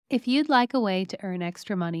If you'd like a way to earn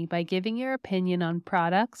extra money by giving your opinion on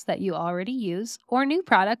products that you already use or new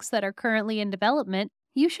products that are currently in development,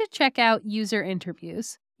 you should check out User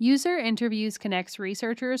Interviews. User Interviews connects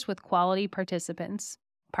researchers with quality participants.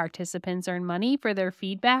 Participants earn money for their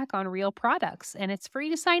feedback on real products, and it's free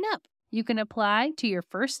to sign up. You can apply to your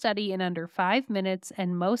first study in under 5 minutes,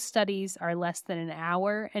 and most studies are less than an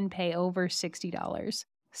hour and pay over $60.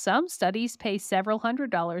 Some studies pay several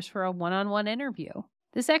 $100s for a one-on-one interview.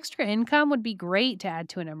 This extra income would be great to add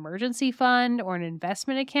to an emergency fund or an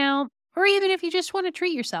investment account, or even if you just want to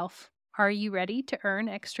treat yourself. Are you ready to earn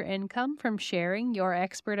extra income from sharing your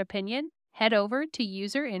expert opinion? Head over to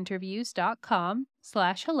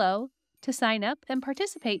userinterviews.com/hello to sign up and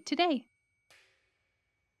participate today.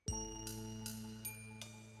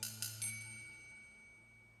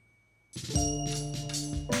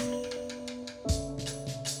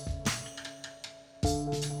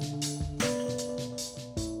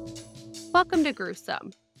 Welcome to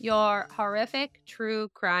Gruesome, your horrific true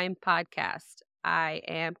crime podcast. I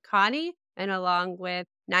am Connie, and along with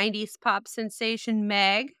 90s pop sensation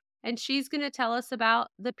Meg, and she's going to tell us about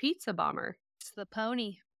the pizza bomber. It's the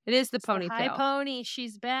pony. It is the It's the ponytail. high pony.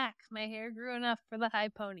 She's back. My hair grew enough for the high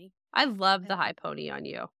pony. I love the high pony on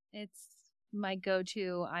you. It's my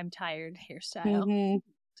go-to I'm tired hairstyle. Mm-hmm.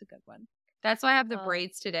 It's a good one. That's why I have the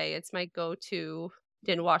braids today. It's my go-to.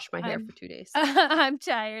 Didn't wash my hair for 2 days. I'm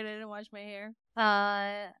tired. I didn't wash my hair.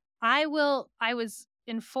 I was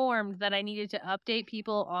informed that I needed to update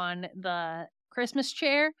people on the Christmas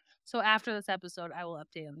chair. So after this episode, I will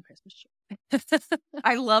update on the Christmas chair.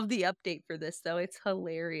 I love the update for this, though. It's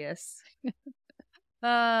hilarious.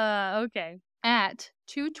 Okay. At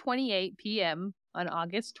 2:28 p.m. on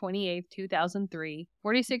August 28th, 2003,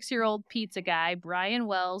 46-year-old pizza guy Brian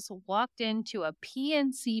Wells walked into a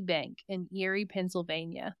PNC bank in Erie,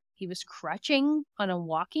 Pennsylvania. He was crutching on a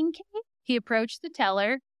walking cane. He approached the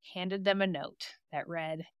teller, handed them a note that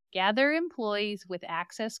read, "Gather employees with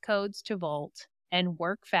access codes to Vault and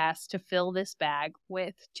work fast to fill this bag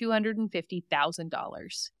with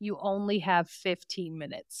 $250,000. You only have 15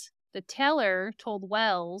 minutes. The teller told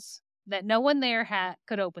Wells that no one there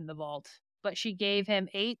could open the vault, but she gave him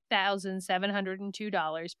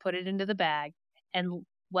 $8,702, put it into the bag, and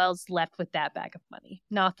Wells left with that bag of money,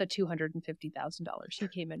 not the $250,000 he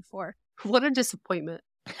came in for. What a disappointment.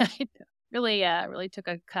 I know. Really took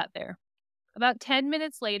a cut there. About 10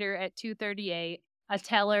 minutes later at 2:38, a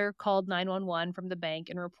teller called 911 from the bank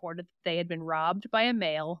and reported that they had been robbed by a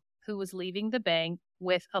male who was leaving the bank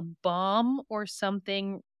with a bomb or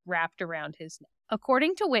something wrapped around his neck.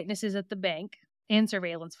 According to witnesses at the bank and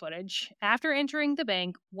surveillance footage, after entering the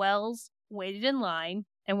bank, Wells waited in line,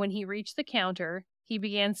 and when he reached the counter, he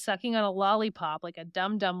began sucking on a lollipop, like a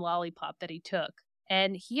dum-dum lollipop that he took.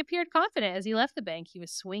 And he appeared confident as he left the bank. He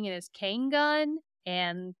was swinging his cane gun,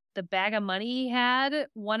 and the bag of money he had,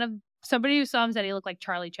 somebody who saw him said he looked like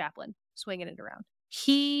Charlie Chaplin, swinging it around.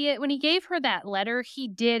 When he gave her that letter, he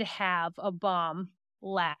did have a bomb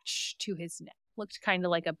latched to his neck. Looked kind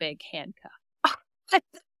of like a big handcuff.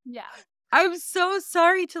 Yeah. I'm so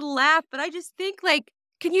sorry to laugh, but I just think, like,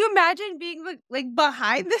 can you imagine being like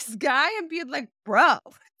behind this guy and being like, bro,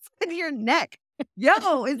 what's in your neck?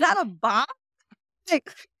 Yo, is that a bomb? Like,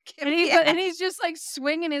 and he's just like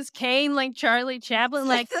swinging his cane like Charlie Chaplin,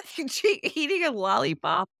 like eating a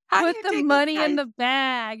lollipop. Put the money in the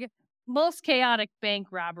bag. Most chaotic bank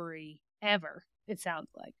robbery ever, it sounds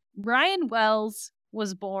like. Brian Wells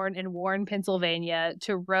was born in Warren, Pennsylvania,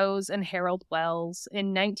 to Rose and Harold Wells.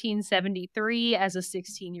 In 1973, as a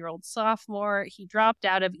 16-year-old sophomore, he dropped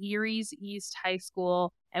out of Erie's East High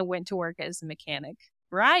School and went to work as a mechanic.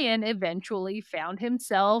 Brian eventually found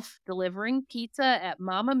himself delivering pizza at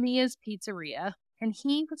Mamma Mia's Pizzeria, and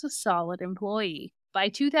he was a solid employee. By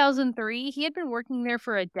 2003, he had been working there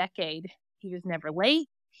for a decade. He was never late.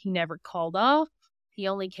 He never called off. He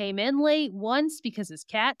only came in late once because his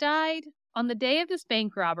cat died. On the day of this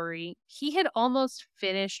bank robbery, he had almost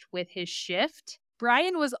finished with his shift.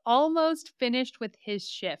 Brian was almost finished with his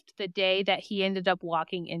shift the day that he ended up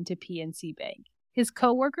walking into PNC Bank. His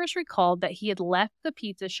coworkers recalled that he had left the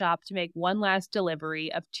pizza shop to make one last delivery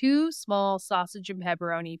of 2 small sausage and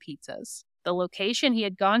pepperoni pizzas. The location he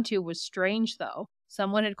had gone to was strange, though.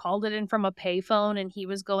 Someone had called it in from a payphone, and he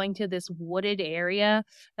was going to this wooded area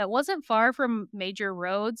that wasn't far from major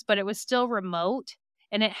roads, but it was still remote.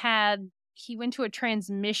 And he went to a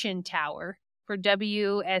transmission tower for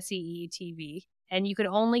WSEE TV. And you could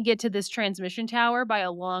only get to this transmission tower by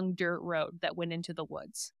a long dirt road that went into the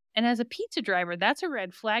woods. And as a pizza driver, that's a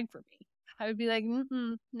red flag for me. I would be like,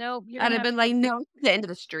 nope. I'd have been like, no, the end of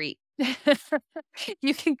the street.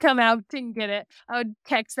 You can come out and get it. I would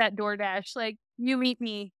text that DoorDash, like, you meet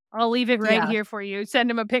me. I'll leave it right here for you.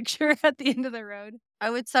 Send him a picture at the end of the road. I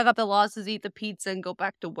would suck up the losses, eat the pizza, and go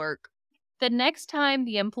back to work. The next time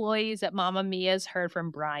the employees at Mamma Mia's heard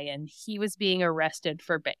from Brian, he was being arrested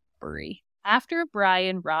for bank robbery. After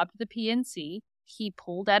Brian robbed the PNC, he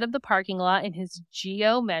pulled out of the parking lot in his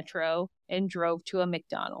Geo Metro and drove to a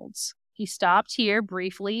McDonald's. He stopped here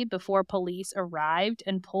briefly before police arrived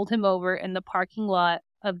and pulled him over in the parking lot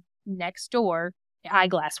of next door,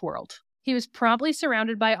 Eyeglass World. He was promptly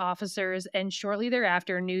surrounded by officers and shortly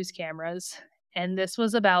thereafter news cameras, and this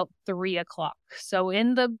was about 3 o'clock. So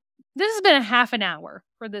this has been a half an hour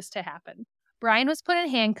for this to happen. Brian was put in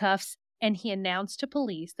handcuffs, and he announced to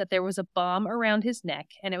police that there was a bomb around his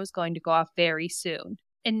neck and it was going to go off very soon.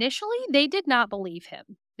 Initially, they did not believe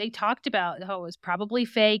him. They talked about how it was probably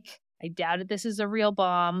fake. I doubted this is a real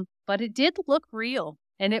bomb, but it did look real,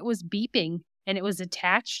 and it was beeping, and it was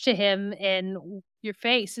attached to him, and your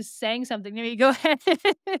face is saying something to me. Go ahead.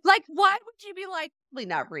 Like, why would you be like, probably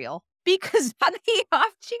not real? Because on the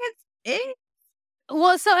off chance it.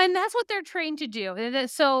 Well, and that's what they're trained to do.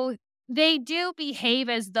 So they do behave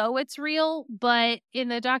as though it's real, but in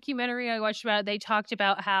the documentary I watched about it, they talked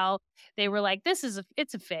about how they were like, it's a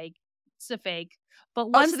fake. It's a fake. But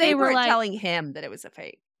once so they were weren't like, telling him that it was a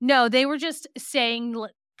fake. No, they were just saying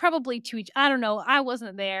probably to each, I don't know, I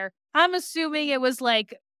wasn't there. I'm assuming it was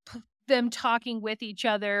like them talking with each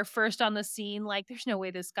other first on the scene. Like, there's no way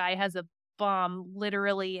this guy has a bomb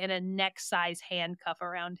literally in a neck-size handcuff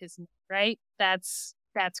around his neck, right? That's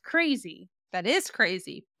crazy. That is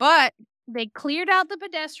crazy. But they cleared out the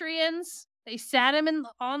pedestrians. They sat him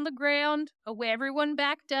on the ground, away everyone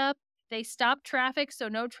backed up. They stopped traffic, so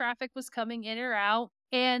no traffic was coming in or out.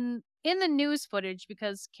 And in the news footage,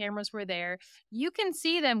 because cameras were there, you can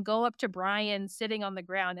see them go up to Brian sitting on the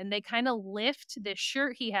ground, and they kind of lift this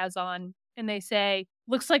shirt he has on, and they say,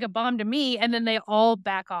 looks like a bomb to me, and then they all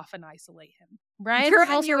back off and isolate him. Brian,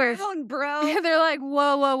 you're on your own, bro. They're like,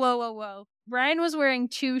 whoa. Brian was wearing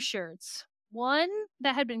 2 shirts. One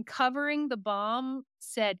that had been covering the bomb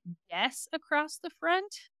said yes across the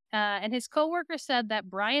front. And his coworker said that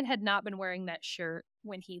Brian had not been wearing that shirt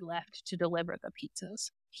when he left to deliver the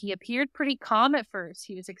pizzas. He appeared pretty calm at first.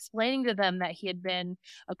 He was explaining to them that he had been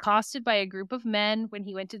accosted by a group of men when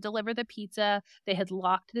he went to deliver the pizza. They had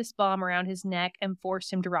locked this bomb around his neck and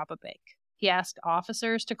forced him to rob a bank. He asked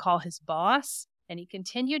officers to call his boss, and he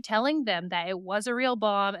continued telling them that it was a real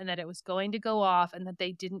bomb and that it was going to go off and that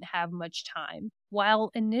they didn't have much time.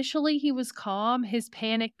 While initially he was calm, his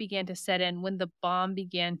panic began to set in when the bomb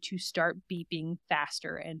began to start beeping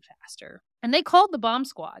faster and faster. And they called the bomb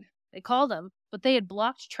squad. They called them, but they had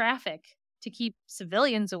blocked traffic to keep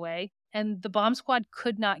civilians away, and the bomb squad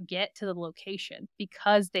could not get to the location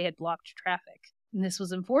because they had blocked traffic. And this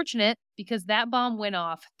was unfortunate because that bomb went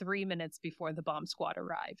off 3 minutes before the bomb squad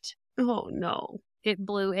arrived. Oh, no. It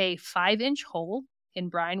blew a 5-inch hole in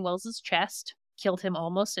Brian Wells' chest, killed him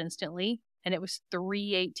almost instantly, and it was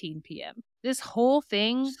 3:18 p.m. This whole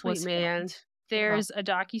thing was filmed. There's a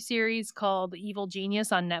docuseries called Evil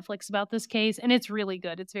Genius on Netflix about this case, and it's really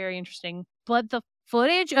good. It's very interesting. But the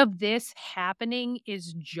footage of this happening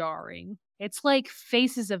is jarring. It's like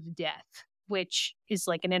Faces of Death, which is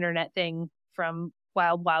like an internet thing from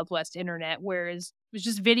Wild Wild West internet, whereas it was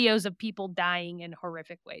just videos of people dying in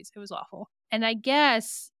horrific ways. It was awful. And I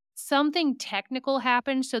guess something technical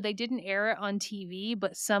happened, so they didn't air it on TV,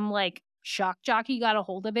 but some like shock jockey got a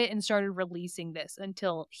hold of it and started releasing this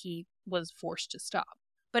until he was forced to stop.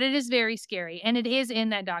 But it is very scary, and it is in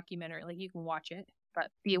that documentary. Like, you can watch it, but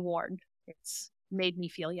be warned, it's made me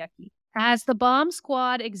feel yucky. As the bomb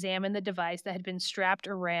squad examined the device that had been strapped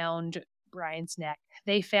around Brian's neck,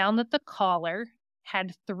 they found that the collar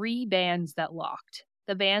had 3 bands that locked.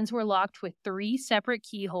 The bands were locked with 3 separate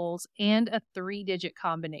keyholes and a 3-digit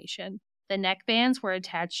combination. The neck bands were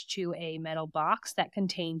attached to a metal box that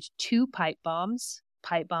contained 2 pipe bombs.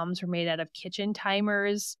 Pipe bombs were made out of kitchen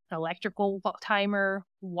timers, electrical timer,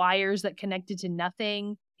 wires that connected to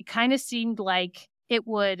nothing. It kind of seemed like it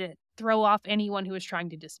would throw off anyone who was trying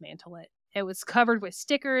to dismantle it. It was covered with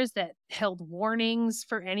stickers that held warnings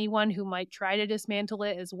for anyone who might try to dismantle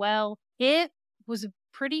it as well. It was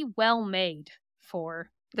pretty well made for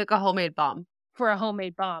like a homemade bomb. For a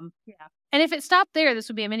homemade bomb, yeah. And if it stopped there, this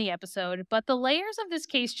would be a mini episode. But the layers of this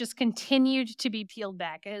case just continued to be peeled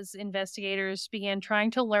back as investigators began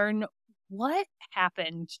trying to learn what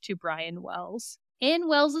happened to Brian Wells. In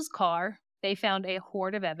Wells's car, they found a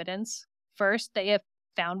hoard of evidence. First, they have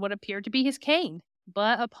found what appeared to be his cane.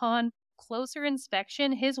 But upon closer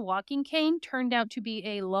inspection, his walking cane turned out to be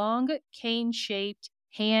a long cane-shaped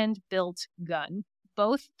hand-built gun.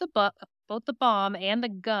 Both the bomb and the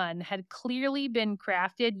gun had clearly been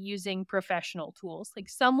crafted using professional tools. Like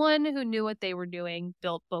someone who knew what they were doing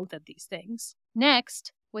built both of these things.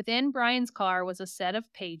 Next, within Brian's car was a set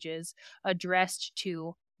of pages addressed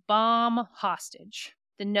to bomb hostage.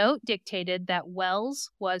 The note dictated that Wells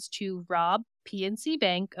was to rob PNC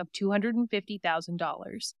Bank of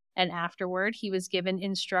 $250,000, and afterward he was given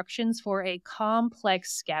instructions for a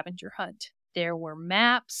complex scavenger hunt. There were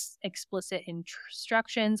maps, explicit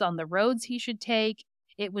instructions on the roads he should take.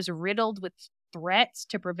 It was riddled with threats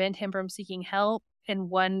to prevent him from seeking help. In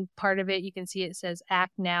one part of it, you can see it says,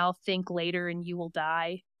 "Act now, think later, and you will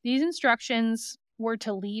die." These instructions were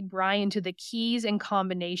to lead Brian to the keys and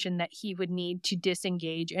combination that he would need to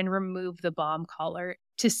disengage and remove the bomb collar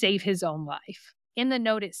to save his own life. In the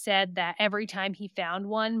note, it said that every time he found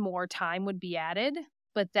one, more time would be added,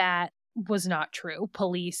 but that was not true.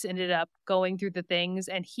 Police ended up going through the things,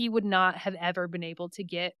 and he would not have ever been able to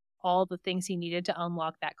get all the things he needed to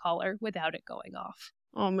unlock that collar without it going off.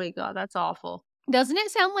 Oh my God, that's awful. Doesn't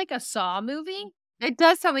it sound like a Saw movie? It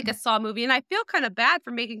does sound like a Saw movie, and I feel kind of bad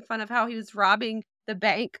for making fun of how he was robbing the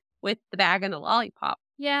bank with the bag and the lollipop.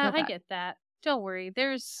 Yeah, I get that. Don't worry.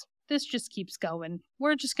 This just keeps going.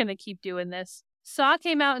 We're just going to keep doing this. Saw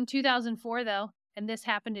came out in 2004, though, and this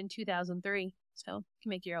happened in 2003. So you can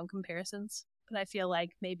make your own comparisons. But I feel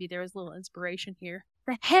like maybe there was a little inspiration here.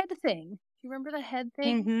 The head thing. Do you remember the head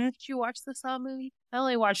thing? Mm-hmm. Did you watch the Saw movie? I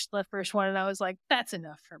only watched the first one, and I was like, that's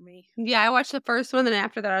enough for me. Yeah, I watched the first one, and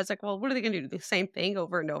after that, I was like, well, what are they going to do? The same thing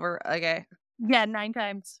over and over? Okay. Yeah, 9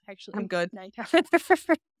 times, actually. I'm good. 9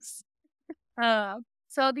 times.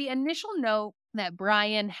 So the initial note that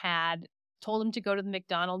Brian had told him to go to the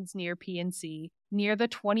McDonald's near PNC. Near the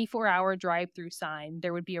 24-hour drive-through sign,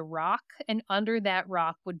 there would be a rock, and under that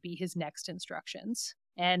rock would be his next instructions.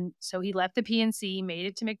 And so he left the PNC, made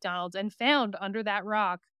it to McDonald's, and found under that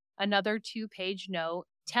rock another 2-page note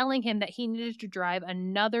telling him that he needed to drive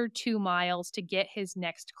another 2 miles to get his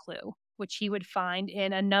next clue, which he would find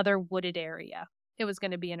in another wooded area. It was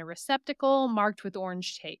going to be in a receptacle marked with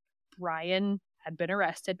orange tape. Brian had been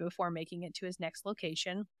arrested before making it to his next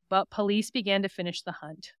location, but police began to finish the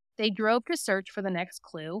hunt. They drove to search for the next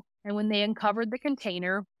clue, and when they uncovered the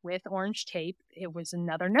container with orange tape, it was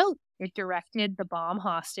another note. It directed the bomb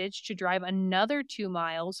hostage to drive another 2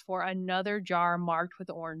 miles for another jar marked with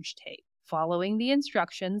orange tape. Following the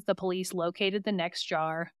instructions, the police located the next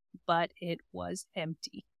jar, but it was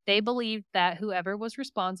empty. They believed that whoever was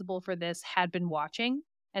responsible for this had been watching,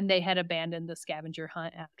 and they had abandoned the scavenger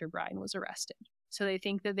hunt after Brian was arrested. So they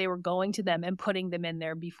think that they were going to them and putting them in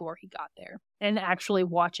there before he got there and actually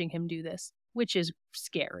watching him do this, which is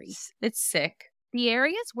scary. It's sick. The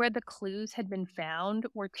areas where the clues had been found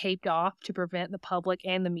were taped off to prevent the public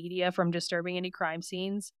and the media from disturbing any crime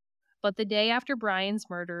scenes. But the day after Brian's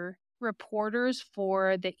murder, reporters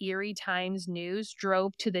for the Erie Times News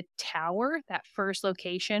drove to the tower, that first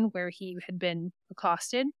location where he had been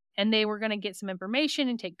accosted, and they were going to get some information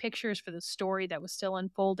and take pictures for the story that was still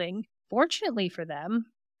unfolding. Fortunately for them,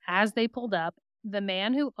 as they pulled up, the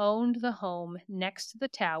man who owned the home next to the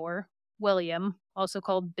tower, William, also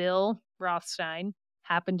called Bill Rothstein,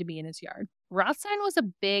 happened to be in his yard. Rothstein was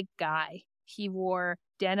a big guy. He wore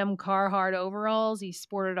denim Carhartt overalls. He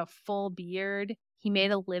sported a full beard. He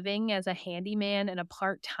made a living as a handyman and a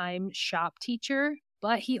part-time shop teacher,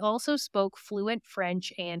 but he also spoke fluent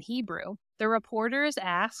French and Hebrew. The reporters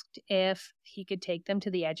asked if he could take them to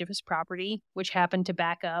the edge of his property, which happened to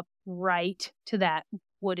back up right to that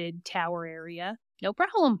wooded tower area. No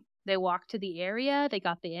problem. They walked to the area, they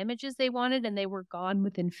got the images they wanted, and they were gone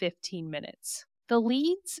within 15 minutes. The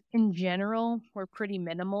leads in general were pretty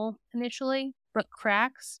minimal initially, but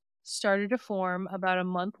cracks started to form about a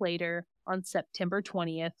month later on September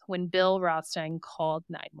 20th when Bill Rothstein called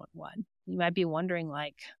 911. You might be wondering,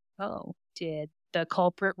 like, oh, did the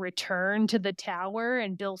culprit return to the tower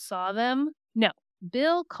and Bill saw them? No.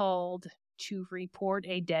 Bill called to report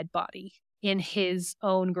a dead body in his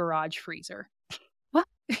own garage freezer. What?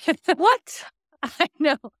 What? I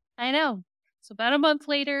know. So about a month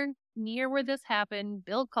later, near where this happened,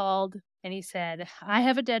 Bill called and he said, I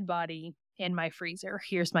have a dead body in my freezer.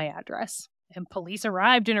 Here's my address. And police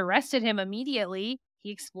arrived and arrested him immediately.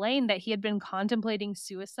 He explained that he had been contemplating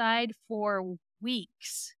suicide for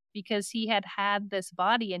weeks because he had had this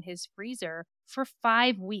body in his freezer for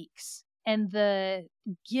 5 weeks. And the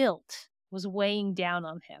guilt was weighing down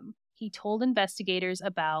on him. He told investigators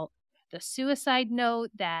about the suicide note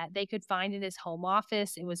that they could find in his home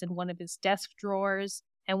office. It was in one of his desk drawers.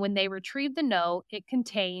 And when they retrieved the note, it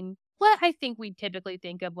contained what I think we typically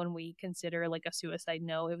think of when we consider like a suicide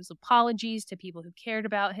note. It was apologies to people who cared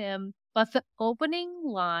about him. But the opening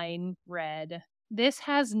line read, "This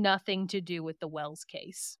has nothing to do with the Wells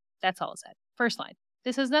case." That's all it said. First line.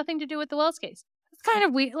 "This has nothing to do with the Wells case." It's kind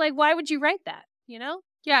of weird. Like, why would you write that? You know?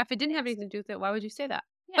 Yeah, if it didn't have anything to do with it, why would you say that?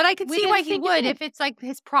 Yeah, But I could we see didn't why he think it would did. if it's like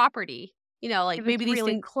his property. Like If maybe it's these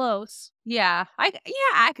really things. close. Yeah,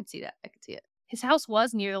 I could see that. I could see it. His house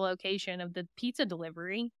was near the location of the pizza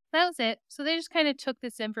delivery. That was it. So they just kind of took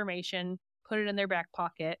this information, put it in their back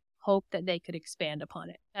pocket, hoped that they could expand upon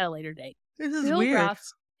it at a later date. This is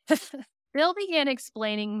Bill began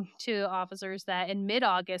explaining to officers that in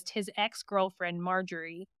mid-August, his ex-girlfriend,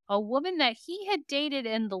 Marjorie, a woman that he had dated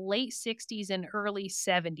in the late 60s and early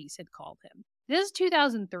 70s, had called him. This is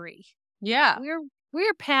 2003. Yeah.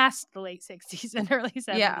 We're past the late 60s and early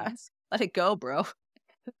 70s. Yeah. Let it go, bro.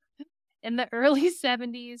 In the early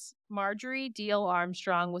 70s, Marjorie Deal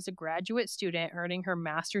Armstrong was a graduate student earning her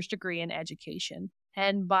master's degree in education.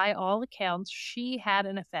 And by all accounts, she had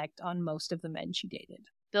an effect on most of the men she dated.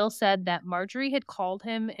 Bill said that Marjorie had called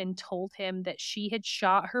him and told him that she had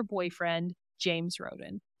shot her boyfriend, James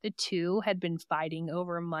Roden. The two had been fighting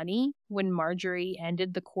over money when Marjorie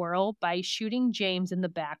ended the quarrel by shooting James in the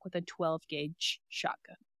back with a 12-gauge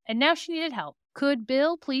shotgun. And now she needed help. Could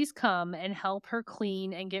Bill please come and help her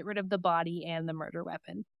clean and get rid of the body and the murder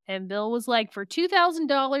weapon? And Bill was like, for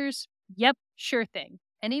 $2,000, yep, sure thing.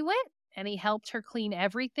 And he went and he helped her clean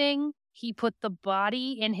everything. He put the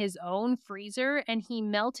body in his own freezer and he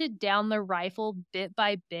melted down the rifle bit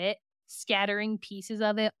by bit, scattering pieces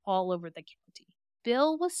of it all over the county.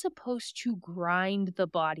 Bill was supposed to grind the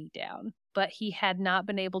body down, but he had not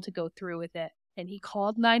been able to go through with it. And he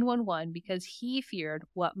called 911 because he feared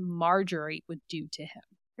what Marjorie would do to him.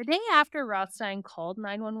 The day after Rothstein called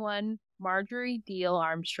 911, Marjorie Deal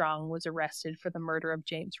Armstrong was arrested for the murder of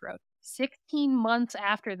James Roden. 16 months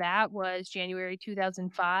after that was January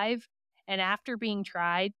 2005, and after being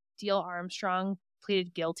tried, Deal Armstrong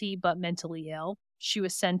pleaded guilty but mentally ill. She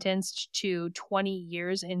was sentenced to 20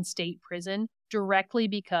 years in state prison directly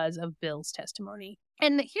because of Bill's testimony.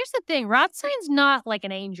 And here's the thing, Rothstein's not like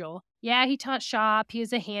an angel. Yeah, he taught shop. He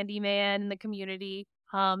was a handyman in the community.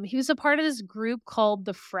 He was a part of this group called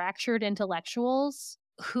the Fractured Intellectuals,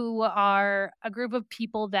 who are a group of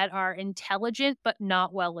people that are intelligent but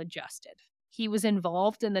not well adjusted. He was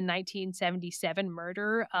involved in the 1977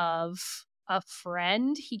 murder of a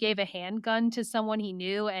friend. He gave a handgun to someone he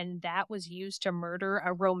knew, and that was used to murder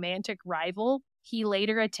a romantic rival. He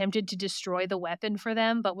later attempted to destroy the weapon for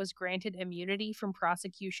them, but was granted immunity from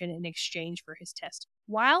prosecution in exchange for his testimony.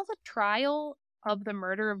 While the trial of the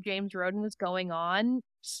murder of James Roden was going on,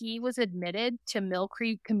 he was admitted to Mill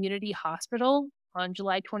Creek Community Hospital on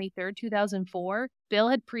July 23, 2004. Bill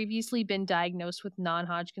had previously been diagnosed with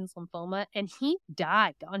non-Hodgkin's lymphoma, and he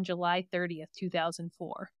died on July 30th,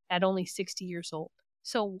 2004, at only 60 years old.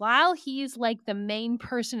 So while he's like the main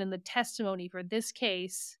person in the testimony for this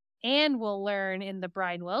case, and we'll learn in the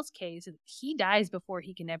Brian Wells case, he dies before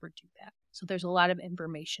he can ever do that. So there's a lot of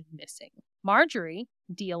information missing. Marjorie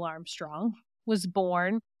Deal Armstrong was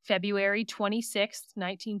born February 26,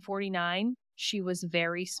 1949. She was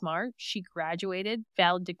very smart. She graduated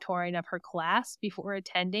valedictorian of her class before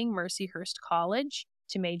attending Mercyhurst College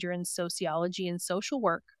to major in sociology and social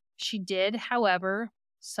work. She did, however,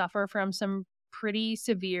 suffer from some pretty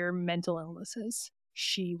severe mental illnesses.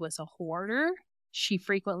 She was a hoarder. She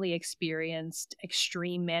frequently experienced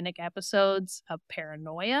extreme manic episodes of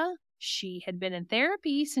paranoia. She had been in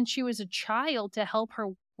therapy since she was a child to help her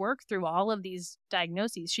work through all of these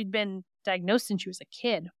diagnoses. She'd been diagnosed since she was a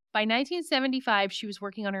kid. By 1975, she was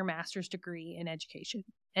working on her master's degree in education.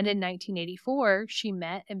 And in 1984, she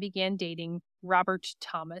met and began dating Robert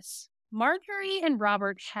Thomas. Marjorie and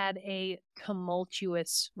Robert had a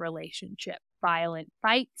tumultuous relationship. Violent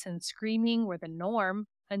fights and screaming were the norm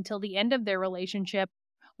until the end of their relationship,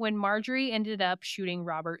 when Marjorie ended up shooting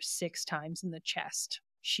Robert 6 times in the chest.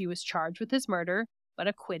 She was charged with his murder, but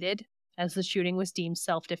acquitted, as the shooting was deemed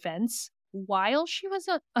self-defense. While she was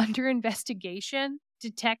under investigation,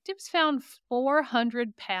 detectives found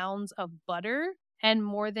 400 pounds of butter and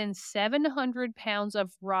more than 700 pounds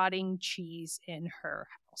of rotting cheese in her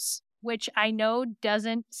house, which I know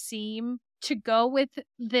doesn't seem to go with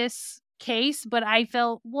this case, but I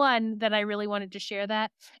felt, one, that I really wanted to share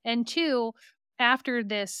that, and two, after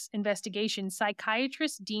this investigation,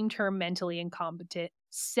 psychiatrists deemed her mentally incompetent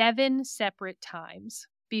 7 separate times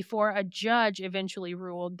before a judge eventually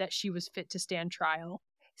ruled that she was fit to stand trial.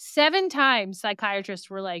 7 times psychiatrists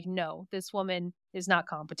were like, no, this woman is not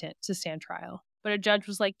competent to stand trial. But a judge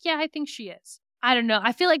was like, yeah, I think she is. I don't know.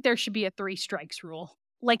 I feel like there should be a 3 strikes rule.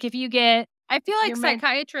 Like if you get I feel like You're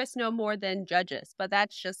psychiatrists know more than judges, but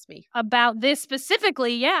that's just me. about this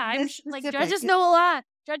specifically, yeah, This like specific. judges know a lot.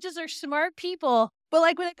 Judges are smart people. But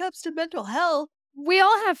like when it comes to mental health, We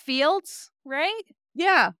all have fields, right?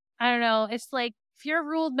 Yeah. I don't know. It's like if you're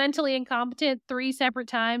ruled mentally incompetent 3 separate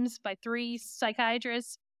times by 3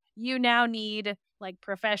 psychiatrists, you now need like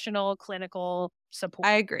professional clinical support.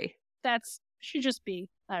 I agree. Should just be,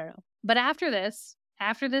 I don't know. But after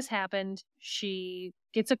this happened, she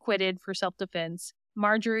gets acquitted for self-defense.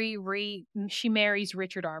 She marries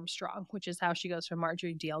Richard Armstrong, which is how she goes from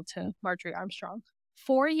Marjorie Deal to Marjorie Armstrong.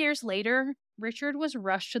 4 years later, Richard was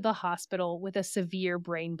rushed to the hospital with a severe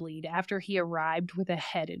brain bleed after he arrived with a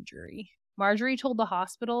head injury. Marjorie told the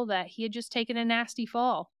hospital that he had just taken a nasty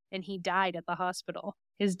fall and he died at the hospital.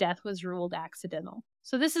 His death was ruled accidental.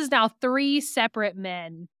 So this is now 3 separate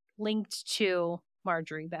men linked to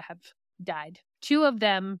Marjorie that have died. 2 of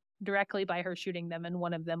them directly by her shooting them and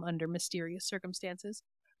 1 of them under mysterious circumstances.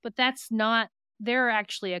 But there are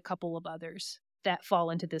actually a couple of others that fall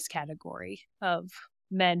into this category of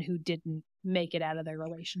men who didn't make it out of their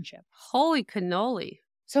relationship. Holy cannoli.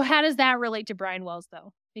 So how does that relate to Brian Wells,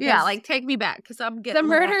 though? Yeah, like take me back because I'm getting the a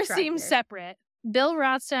little murder off track seems here. separate. Bill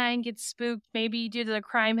Rothstein gets spooked, maybe due to the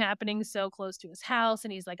crime happening so close to his house,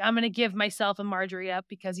 and he's like, I'm going to give myself and Marjorie up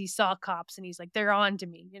because he saw cops, and he's like, they're on to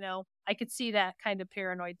me, I could see that kind of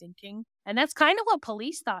paranoid thinking. And that's kind of what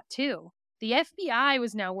police thought, too. The FBI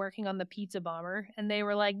was now working on the pizza bomber, and they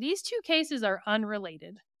were like, these 2 cases are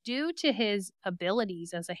unrelated. Due to his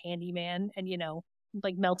abilities as a handyman and,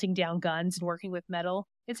 like melting down guns and working with metal,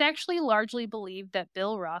 it's actually largely believed that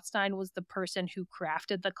Bill Rothstein was the person who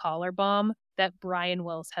crafted the collar bomb that Brian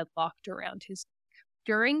Wells had locked around his neck.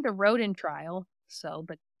 During the Roden trial, so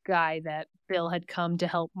the guy that Bill had come to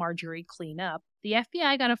help Marjorie clean up, the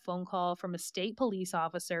FBI got a phone call from a state police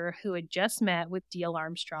officer who had just met with Deal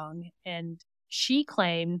Armstrong, and she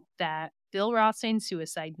claimed that Bill Rothstein's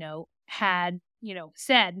suicide note had,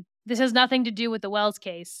 said, this has nothing to do with the Wells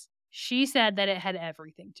case. She said that it had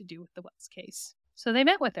everything to do with the Wells case. So they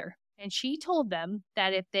met with her, and she told them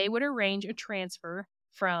that if they would arrange a transfer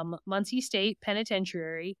from Muncie State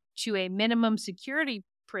Penitentiary to a minimum security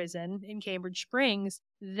prison in Cambridge Springs,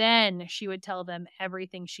 then she would tell them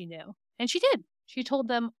everything she knew. And she did. She told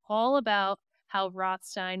them all about how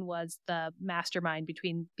Rothstein was the mastermind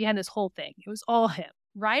behind this whole thing. It was all him.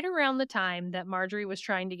 Right around the time that Marjorie was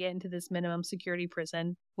trying to get into this minimum security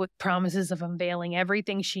prison with promises of unveiling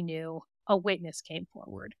everything she knew, a witness came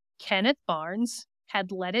forward. Kenneth Barnes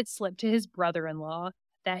had let it slip to his brother-in-law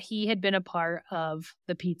that he had been a part of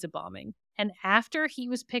the pizza bombing. And after he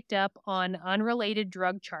was picked up on unrelated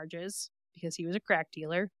drug charges, because he was a crack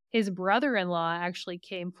dealer, his brother-in-law actually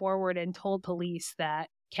came forward and told police that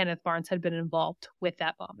Kenneth Barnes had been involved with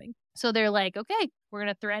that bombing. So they're like, okay, we're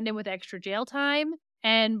going to threaten him with extra jail time.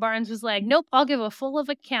 And Barnes was like, nope, I'll give a full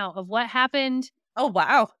account of what happened. Oh,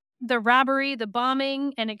 wow. The robbery, the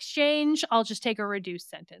bombing, and exchange, I'll just take a reduced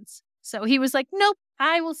sentence. So he was like, nope,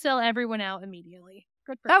 I will sell everyone out immediately.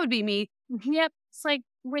 Good for That would be me. Yep. It's like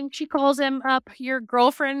when she calls him up, your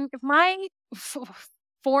girlfriend, if my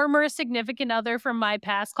former significant other from my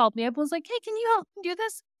past called me up and was like, hey, can you help me do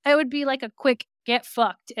this? I would be like a quick get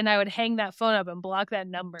fucked, and I would hang that phone up and block that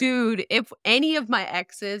number. Dude, if any of my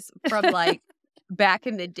exes from like back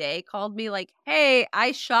in the day called me like, hey,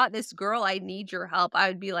 I shot this girl, I need your help, I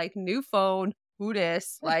would be like, new phone, who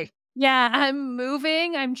dis? Like, yeah, I'm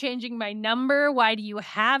moving, I'm changing my number. Why do you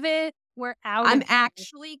have it? We're out. I'm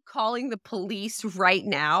actually calling the police right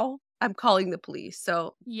now. I'm calling the police.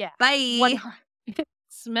 So yeah, bye.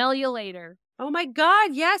 Smell you later. Oh my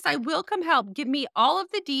God, yes, I will come help. Give me all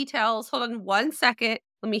of the details. Hold on 1 second.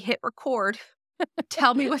 Let me hit record.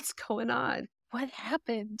 Tell me what's going on. What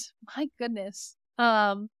happened? My goodness.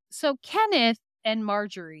 So Kenneth and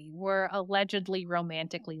Marjorie were allegedly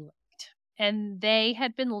romantically linked, and they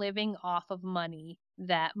had been living off of money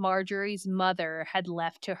that Marjorie's mother had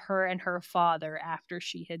left to her and her father after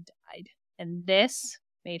she had died. And this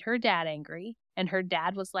made her dad angry. And her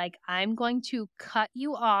dad was like, I'm going to cut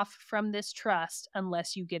you off from this trust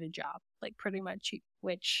unless you get a job. Like pretty much,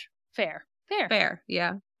 which fair.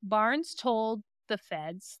 Yeah. Barnes told the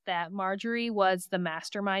feds that Marjorie was the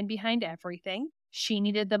mastermind behind everything. She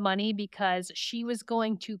needed the money because she was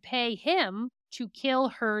going to pay him to kill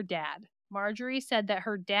her dad. Marjorie said that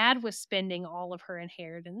her dad was spending all of her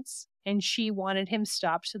inheritance and she wanted him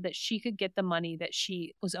stopped so that she could get the money that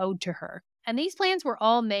she was owed to her. And these plans were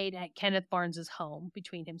all made at Kenneth Barnes's home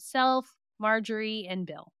between himself, Marjorie, and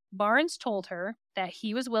Bill. Barnes told her that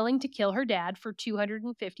he was willing to kill her dad for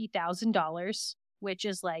 $250,000, which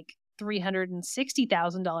is like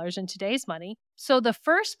 $360,000 in today's money. So the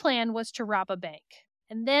first plan was to rob a bank.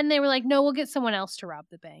 And then they were like, no, we'll get someone else to rob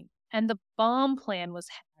the bank. And the bomb plan was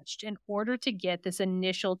hatched in order to get this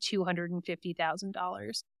initial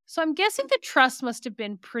 $250,000. So I'm guessing the trust must have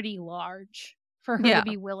been pretty large for her to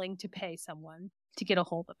be willing to pay someone to get a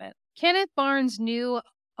hold of it. Kenneth Barnes knew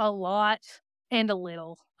a lot and a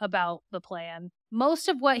little about the plan. Most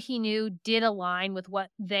of what he knew did align with what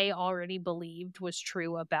they already believed was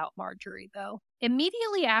true about Marjorie, though.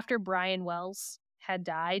 Immediately after Brian Wells had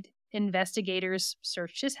died, investigators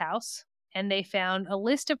searched his house, and they found a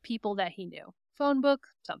list of people that he knew. Phone book,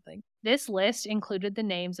 something. This list included the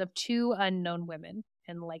names of 2 unknown women,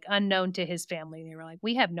 and unknown to his family. They were like,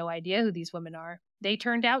 we have no idea who these women are. They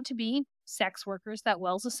turned out to be sex workers that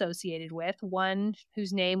Wells associated with, one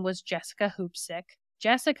whose name was Jessica Hoopsick.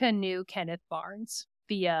 Jessica knew Kenneth Barnes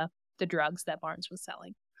via the drugs that Barnes was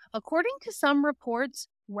selling. According to some reports,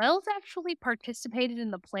 Wells actually participated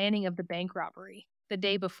in the planning of the bank robbery the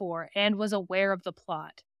day before and was aware of the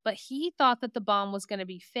plot. But he thought that the bomb was going to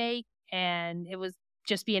be fake and it was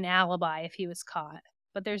just be an alibi if he was caught.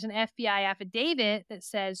 But there's an FBI affidavit that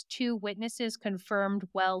says 2 witnesses confirmed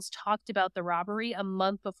Wells talked about the robbery a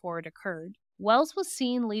month before it occurred. Wells was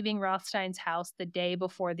seen leaving Rothstein's house the day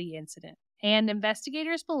before the incident, and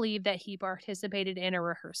investigators believe that he participated in a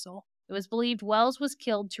rehearsal. It was believed Wells was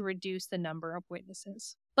killed to reduce the number of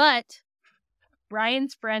witnesses. But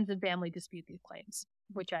Brian's friends and family dispute these claims,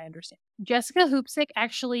 which I understand. Jessica Hoopsick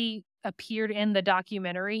actually appeared in the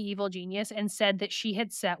documentary Evil Genius and said that she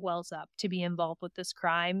had set Wells up to be involved with this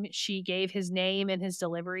crime. She gave his name and his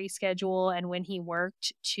delivery schedule and when he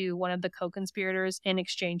worked to one of the co-conspirators in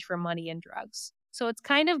exchange for money and drugs. So it's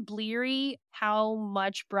kind of bleary how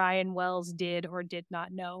much Brian Wells did or did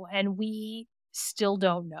not know, and we still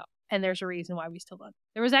don't know. And there's a reason why we still don't.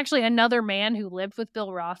 There was actually another man who lived with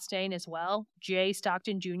Bill Rothstein as well. Jay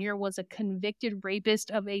Stockton Jr. was a convicted rapist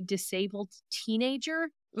of a disabled teenager.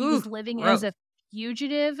 He was living as a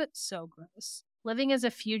fugitive. So gross. Living as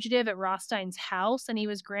a fugitive at Rothstein's house, and he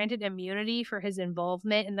was granted immunity for his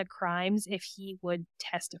involvement in the crimes if he would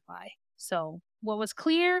testify. So what was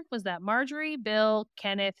clear was that Marjorie, Bill,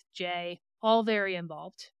 Kenneth, Jay, all very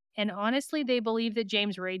involved. And honestly, they believe that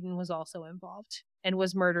James Radin was also involved and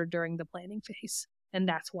was murdered during the planning phase. And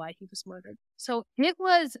that's why he was murdered. So it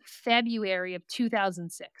was February of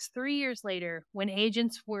 2006, 3 years later, when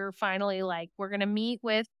agents were finally like, we're going to meet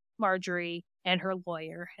with Marjorie and her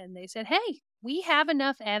lawyer. And they said, hey, we have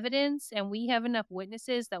enough evidence and we have enough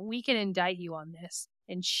witnesses that we can indict you on this.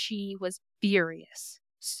 And she was furious.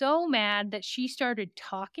 So mad that she started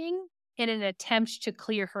talking in an attempt to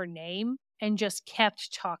clear her name and just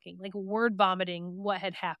kept talking, like word vomiting what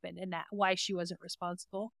had happened and that why she wasn't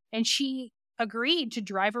responsible. And she agreed to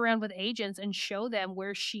drive around with agents and show them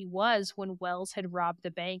where she was when Wells had robbed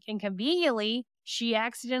the bank. And conveniently, she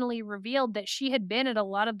accidentally revealed that she had been at a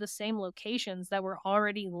lot of the same locations that were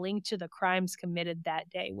already linked to the crimes committed that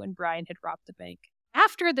day when Brian had robbed the bank.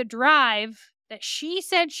 After the drive that she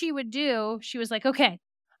said she would do, she was like, okay,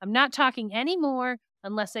 I'm not talking anymore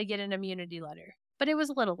unless I get an immunity letter. But it was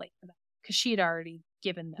a little late for that because she had already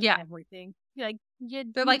given them everything.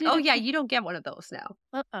 They're like, oh yeah, you don't get one of those now.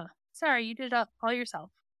 Sorry, you did it all yourself.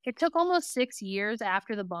 It took almost 6 years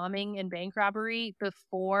after the bombing and bank robbery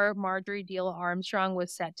before Marjorie Diehl Armstrong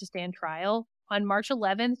was set to stand trial. On March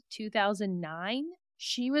 11th, 2009,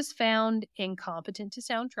 she was found incompetent to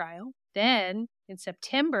stand trial. Then, in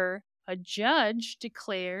September, a judge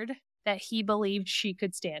declared that he believed she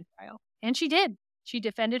could stand trial. And she did. She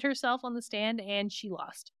defended herself on the stand and she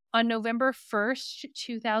lost. On November 1st,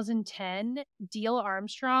 2010, Diehl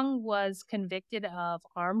Armstrong was convicted of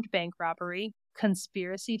armed bank robbery,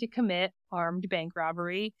 conspiracy to commit armed bank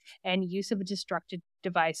robbery, and use of a destructive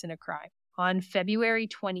device in a crime. On February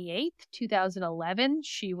 28th, 2011,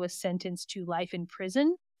 she was sentenced to life in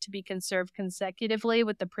prison to be conserved consecutively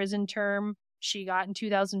with the prison term she got in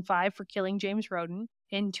 2005 for killing James Roden.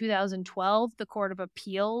 In 2012, the Court of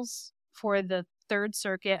Appeals for the Third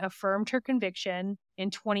Circuit affirmed her conviction.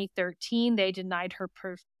 In 2013, they denied her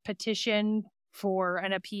petition for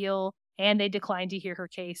an appeal, and they declined to hear her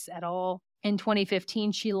case at all. In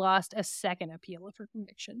 2015, she lost a second appeal of her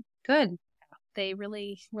conviction. Good. They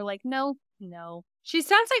really were like, no. She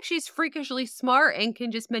sounds like she's freakishly smart and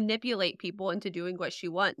can just manipulate people into doing what she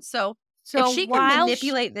wants. So if she can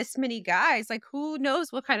manipulate this many guys, like who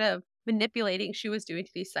knows what kind of manipulating she was doing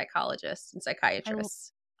to these psychologists and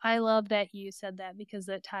psychiatrists. I love that you said that because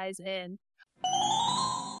that ties in.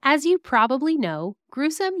 As you probably know,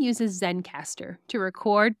 Gruesome uses Zencastr to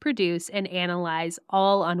record, produce, and analyze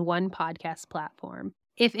all on one podcast platform.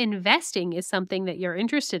 If investing is something that you're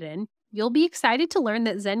interested in, you'll be excited to learn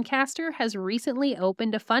that Zencastr has recently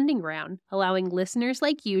opened a funding round, allowing listeners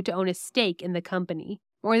like you to own a stake in the company.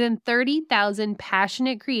 More than 30,000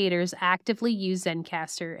 passionate creators actively use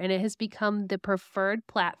Zencastr, and it has become the preferred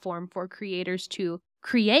platform for creators to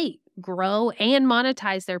create, grow, and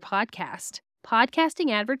monetize their podcast.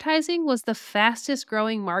 Podcasting advertising was the fastest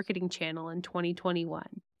growing marketing channel in 2021.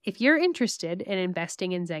 If you're interested in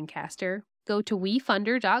investing in Zencastr, go to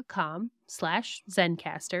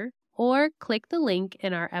wefunder.com/Zencastr or click the link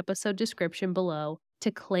in our episode description below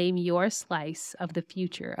to claim your slice of the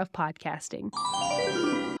future of podcasting.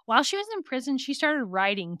 While she was in prison, she started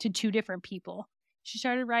writing to two different people. She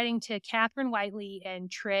started writing to Catherine Whiteley and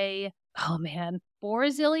Trey, Borzilieri.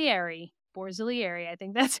 I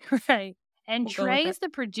think that's right. And Trey is the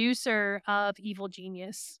producer of Evil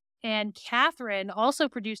Genius. And Catherine also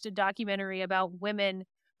produced a documentary about women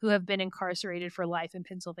who have been incarcerated for life in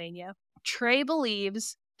Pennsylvania. Trey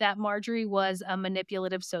believes that Marjorie was a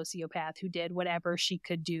manipulative sociopath who did whatever she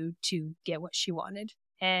could do to get what she wanted.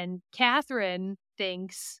 And Catherine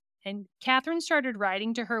started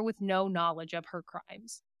writing to her with no knowledge of her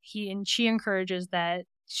crimes. She encourages that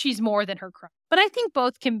she's more than her crime. But I think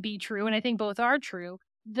both can be true, and I think both are true.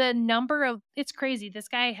 It's crazy. This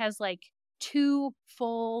guy has like 2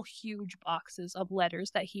 full huge boxes of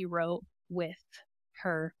letters that he wrote with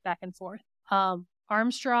her back and forth.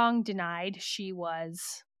 Armstrong denied she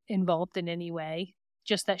was involved in any way,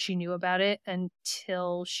 just that she knew about it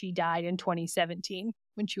until she died in 2017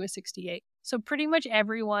 when she was 68. So pretty much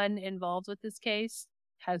everyone involved with this case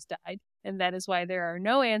has died. And that is why there are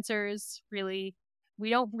no answers, really. We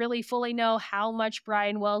don't really fully know how much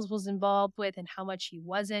Brian Wells was involved with and how much he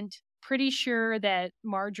wasn't. Pretty sure that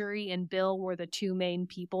Marjorie and Bill were the 2 main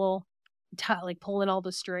people pulling all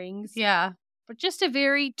the strings. Yeah. But just a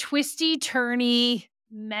very twisty, turny,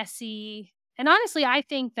 messy. And honestly, I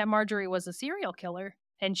think that Marjorie was a serial killer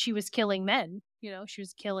and she was killing men. She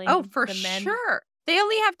was killing the men. Sure. They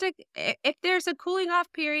only have to, if there's a cooling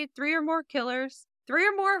off period, 3 or more killers, 3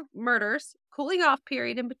 or more murders, cooling off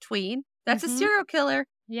period in between. That's a serial killer.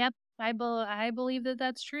 Yep. I believe that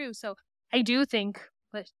that's true. So I do think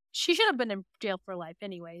that she should have been in jail for life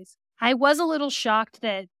anyways. I was a little shocked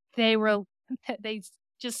that they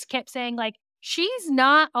just kept saying she's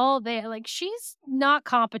not all there. She's not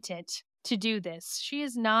competent to do this. She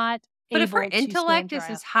is not. But if her intellect is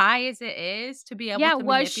as high as it is to be able to manipulate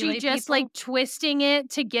was she just people? Twisting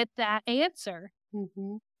it to get that answer?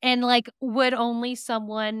 Mm-hmm. And would only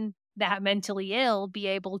someone that mentally ill be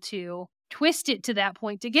able to twist it to that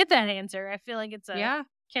point to get that answer? I feel like it's a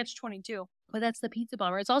catch-22. But that's the pizza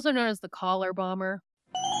bomber. It's also known as the collar bomber.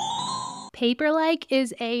 Paperlike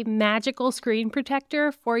is a magical screen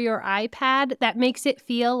protector for your iPad that makes it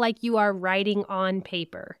feel like you are writing on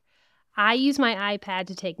paper. I use my iPad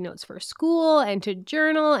to take notes for school and to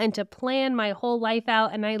journal and to plan my whole life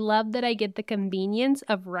out, and I love that I get the convenience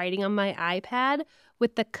of writing on my iPad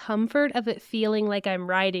with the comfort of it feeling like I'm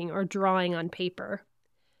writing or drawing on paper.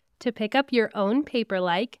 To pick up your own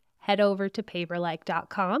Paperlike, head over to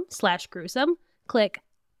paperlike.com/gruesome, click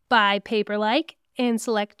Buy Paperlike, and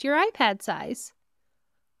select your iPad size.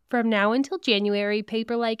 From now until January,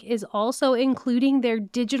 Paperlike is also including their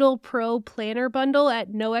Digital Pro Planner bundle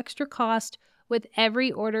at no extra cost with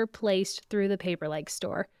every order placed through the Paperlike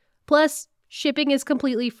store. Plus, shipping is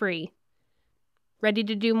completely free. Ready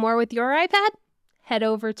to do more with your iPad? Head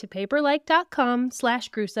over to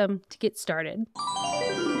paperlike.com/gruesome to get started.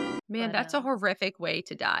 Man, that's a horrific way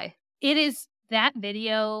to die. It is. That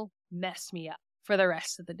video messed me up for the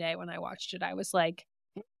rest of the day when I watched it. I was like,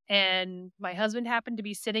 and my husband happened to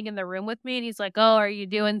be sitting in the room with me and he's like, "Oh, are you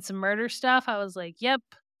doing some murder stuff?" I was like, "Yep,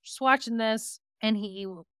 just watching this." And he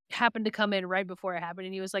happened to come in right before it happened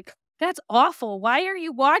and he was like, "That's awful. Why are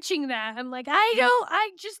you watching that?" I'm like, I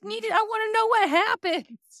want to know what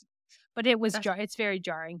happens. But it was it's very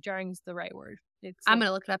jarring. Jarring is the right word. I'm going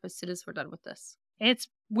to look it up as soon as we're done with this. It's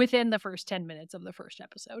within the first 10 minutes of the first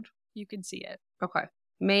episode. You can see it. Okay.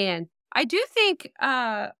 Man, I do think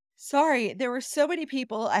Sorry, there were so many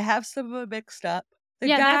people. I have some of them mixed up.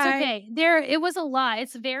 That's okay. It was a lot.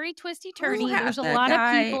 It's very twisty turny. There's a lot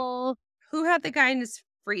of people. Who had the guy in his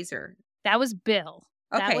freezer? That was Bill.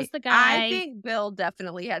 Okay. That was the guy. I think Bill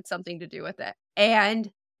definitely had something to do with it.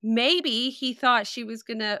 And maybe he thought she was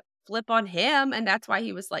going to flip on him. And that's why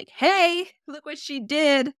he was like, "Hey, look what she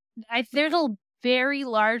did." There's a very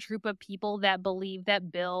large group of people that believe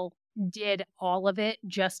that Bill did all of it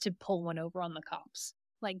just to pull one over on the cops.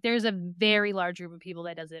 There's a very large group of people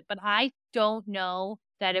that does it. But I don't know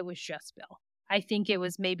that it was just Bill. I think it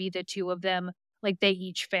was maybe the two of them. They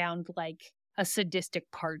each found a sadistic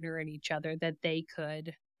partner in each other that they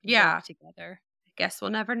could Yeah. work together. I guess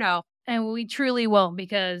we'll never know. And we truly won't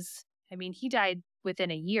because, I mean, he died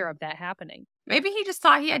within a year of that happening. Maybe he just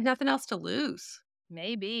thought he had nothing else to lose.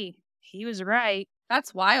 Maybe. He was right.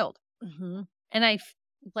 That's wild. Mm-hmm. And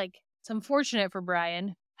it's unfortunate for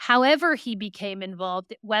Brian. However he became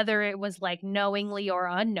involved, whether it was like knowingly or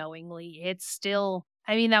unknowingly, it's still,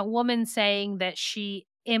 I mean, that woman saying that she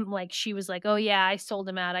was like, oh yeah, I sold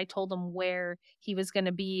him out. I told him where he was going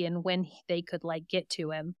to be and when they could like get to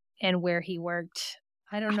him and where he worked.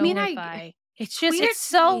 I don't know it's just, weird it's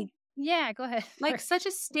so, to me. yeah, go ahead. Like such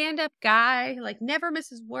a stand-up guy, like never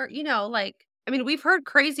misses work, like, I mean, we've heard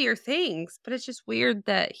crazier things, but it's just weird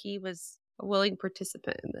that he was a willing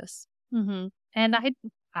participant in this. Mm-hmm. And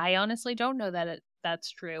I honestly don't know that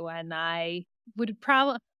that's true. And I would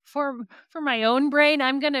probably, for my own brain,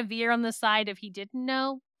 I'm going to veer on the side of he didn't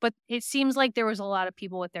know. But it seems like there was a lot of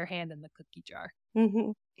people with their hand in the cookie jar.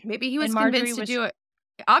 Mm-hmm. Maybe he was Marjorie convinced to do it.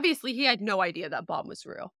 Obviously, he had no idea that bomb was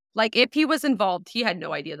real. Like, if he was involved, he had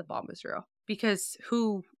no idea the bomb was real. Because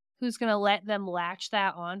who's going to let them latch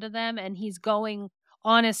that onto them? And he's going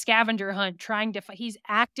on a scavenger hunt trying to, he's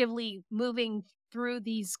actively moving through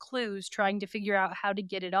these clues, trying to figure out how to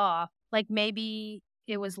get it off. Like maybe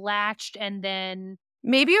it was latched and then.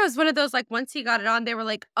 Maybe it was one of those, like, once he got it on, they were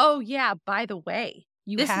like, oh, yeah, by the way,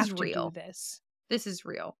 this have is real. Do this. This is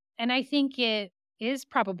real. And I think it is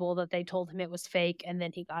probable that they told him it was fake and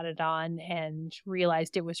then he got it on and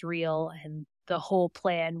realized it was real. And the whole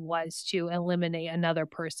plan was to eliminate another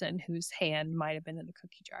person whose hand might have been in the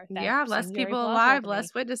cookie jar. That less people alive,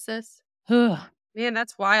 less witnesses. Man,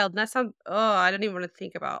 that's wild. That sounds, I don't even want to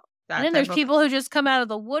think about that. And then there's people who just come out of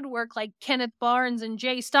the woodwork like Kenneth Barnes and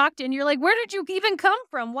Jay Stockton. You're like, where did you even come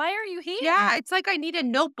from? Why are you here? Yeah, it's like I need a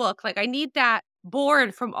notebook. Like I need that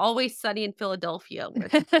board from Always Sunny in Philadelphia.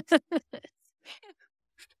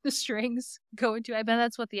 The strings go into, I bet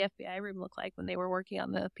that's what the FBI room looked like when they were working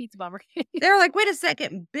on the pizza bomber case. They were like, wait a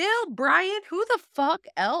second, Bill, Brian, who the fuck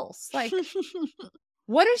else? Like,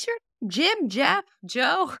 what is your Jim, Jeff,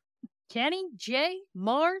 Joe? Kenny, Jay,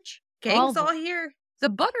 Marge, gang's all here. The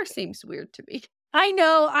butter seems weird to me. I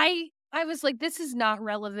know. I was like, this is not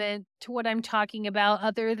relevant to what I'm talking about.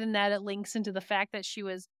 Other than that, it links into the fact that she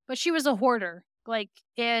was a hoarder. Like,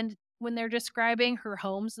 and when they're describing her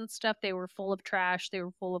homes and stuff, they were full of trash. They were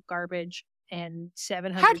full of garbage and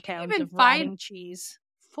 700 pounds of rotting cheese.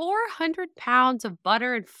 400 pounds of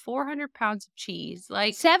butter and 400 pounds of cheese.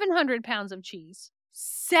 Like 700 pounds of cheese.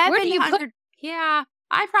 700. Where do you put? Yeah.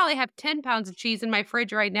 I probably have 10 pounds of cheese in my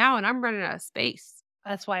fridge right now, and I'm running out of space.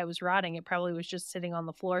 That's why it was rotting. It probably was just sitting on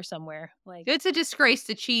the floor somewhere. Like it's a disgrace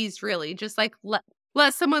to cheese, really. Just like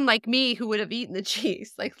let someone like me who would have eaten the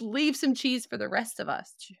cheese, like leave some cheese for the rest of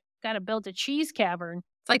us. Got to build a cheese cavern.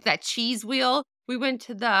 It's like that cheese wheel. We went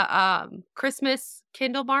to the Christmas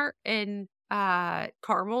Kindle Mart in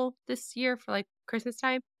Carmel this year for like Christmas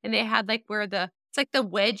time, and they had like it's like the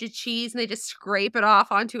wedge of cheese, and they just scrape it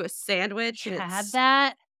off onto a sandwich. You had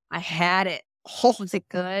that? I had it. Oh, was it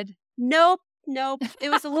good? Nope. It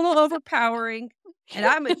was a little overpowering, and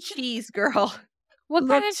I'm a cheese girl. What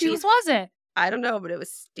kind of cheese was it? I don't know, but it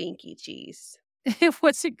was stinky cheese.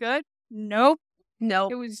 Was it good? Nope.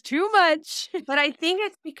 Nope. It was too much. But I think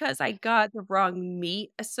it's because I got the wrong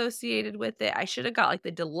meat associated with it. I should have got like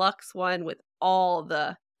the deluxe one with all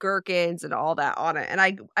the gherkins and all that on it. And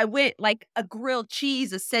I went like a grilled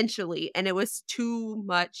cheese essentially, and it was too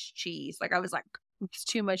much cheese. Like I was like, it's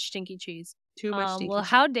too much stinky cheese. Too much stinky cheese.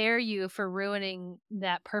 How dare you for ruining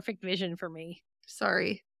that perfect vision for me?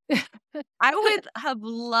 Sorry. I would have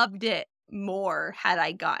loved it more had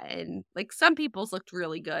I gotten, like, some people's looked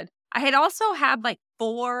really good. I had also had like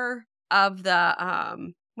 4 of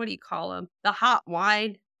the what do you call them? The hot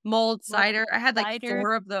wine mulled cider. I had like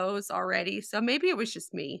 4 of those already. So maybe it was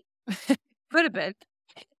just me. Could have been.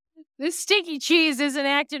 This stinky cheese isn't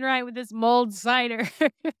acting right with this mulled cider.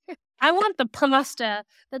 I want the pasta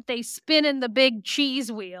that they spin in the big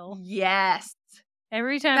cheese wheel. Yes.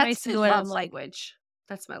 Every time I see it, I'm like, language.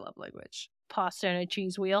 That's my love language. Pasta and a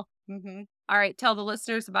cheese wheel. Mm-hmm. All right. Tell the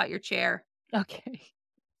listeners about your chair. Okay.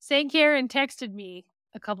 St. Karen texted me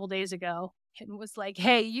a couple days ago and was like,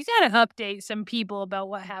 hey, you got to update some people about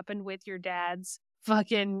what happened with your dad's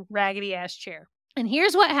fucking raggedy ass chair. And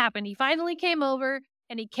here's what happened. He finally came over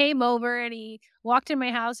and he walked in my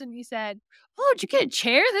house and he said, oh, did you get a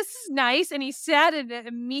chair? This is nice. And he sat in it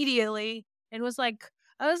immediately and was like,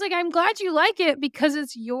 I was like, I'm glad you like it because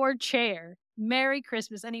it's your chair. Merry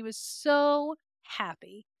Christmas. And he was so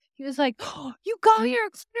happy. He was like, oh, you got your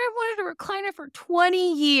recliner. I've wanted a recliner for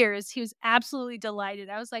 20 years. He was absolutely delighted.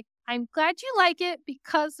 I was like, I'm glad you like it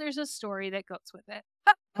because there's a story that goes with it.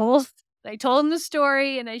 I told him the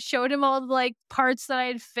story and I showed him all the like parts that I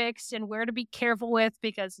had fixed and where to be careful with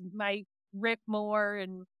because it might rip more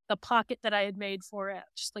and the pocket that I had made for it,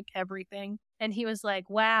 just like everything. And he was like,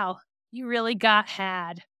 wow, you really got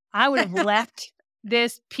had. I would have left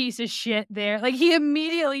this piece of shit there. Like he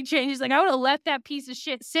immediately changed. He's like, I would have left that piece of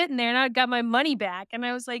shit sitting there and I got my money back. And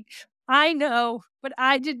I was like, I know, but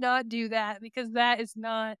I did not do that because that is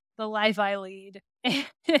not the life I lead.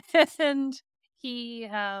 And he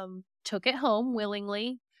took it home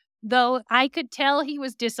willingly, though I could tell he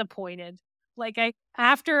was disappointed. Like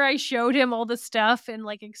after I showed him all the stuff and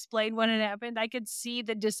like explained what had happened, I could see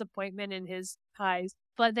the disappointment in his eyes.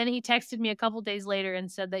 But then he texted me a couple days later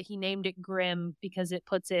and said that he named it Grim because it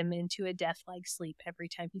puts him into a death-like sleep every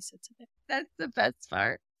time he sits in it. That's the best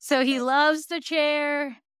part. So he loves the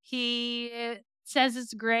chair. He says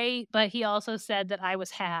it's great, but he also said that I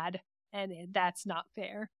was had, and that's not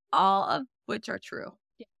fair. All of which are true.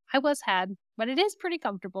 Yeah, I was had, but it is pretty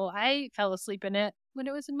comfortable. I fell asleep in it when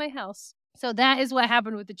it was in my house. So that is what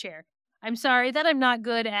happened with the chair. I'm sorry that I'm not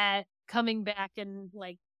good at coming back and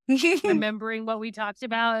like remembering what we talked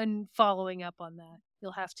about and following up on that.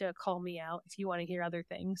 You'll have to call me out if you want to hear other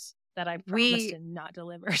things that I promised and not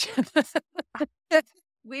delivered.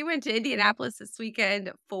 We went to Indianapolis this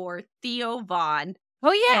weekend for Theo Von.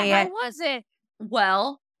 Oh, yeah. How was it?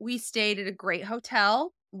 Well, we stayed at a great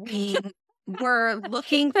hotel. We were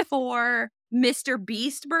looking for Mr.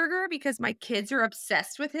 Beast Burger because my kids are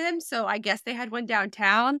obsessed with him. So I guess they had one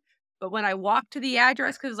downtown. But when I walked to the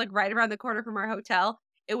address, because it was like right around the corner from our hotel,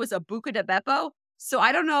 it was a Buca de Beppo. So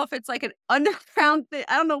I don't know if it's like an underground thing.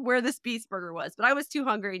 I don't know where this Beast Burger was, but I was too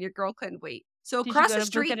hungry and your girl couldn't wait. So Did across you go the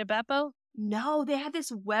street. To Buca de Beppo? No, they had this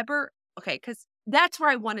Weber. Okay, because that's where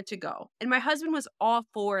I wanted to go. And my husband was all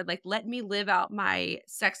for like, let me live out my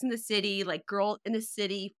Sex in the City, like girl in the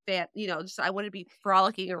city, just I want to be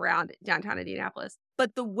frolicking around downtown Indianapolis.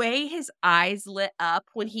 But the way his eyes lit up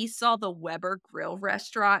when he saw the Weber Grill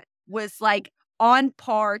restaurant was like on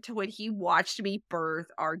par to when he watched me birth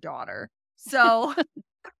our daughter. So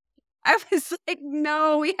I was like,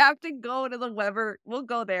 no, we have to go to the Weber. We'll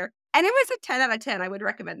go there. And it was a 10 out of 10. I would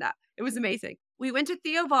recommend that. It was amazing. We went to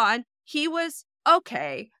Theo Von. He was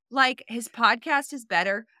okay. Like his podcast is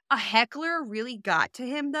better. A heckler really got to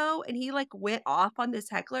him though. And he like went off on this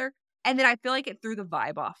heckler. And then I feel like it threw the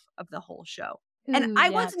vibe off of the whole show. And I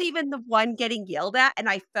wasn't even the one getting yelled at. And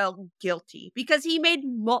I felt guilty because he made,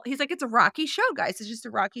 he's like, it's a Rocky show, guys. It's just a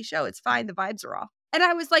Rocky show. It's fine. The vibes are off. And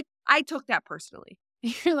I was like, I took that personally.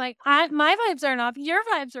 You're like, my vibes aren't off. Your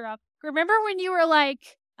vibes are off. Remember when you were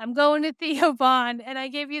like, I'm going to Theo Von, and I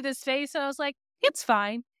gave you this face, and I was like, it's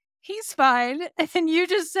fine. He's fine. And you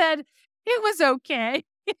just said, it was okay.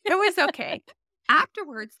 It was okay.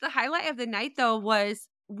 Afterwards, the highlight of the night, though, was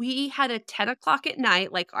we had a 10 o'clock at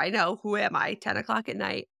night, like I know, who am I, 10 o'clock at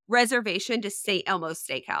night, reservation to St. Elmo's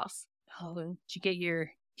Steakhouse. Oh, did you get your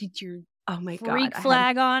oh my freak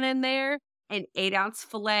flag on in there? An 8-ounce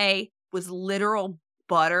filet was literal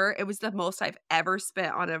butter. It was the most I've ever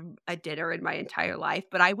spent on a dinner in my entire life.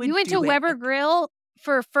 But I would. You went to Weber Grill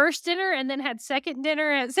for first dinner and then had second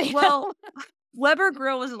dinner at St. Well, Weber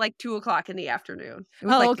Grill was like 2 o'clock in the afternoon. It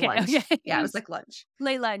was like lunch. Okay. Yeah, it was like lunch.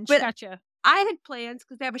 Late lunch. But gotcha. I had plans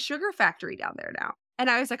because they have a sugar factory down there now. And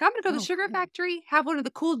I was like, I'm going to go to the sugar factory, have one of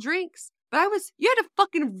the cool drinks. But you had to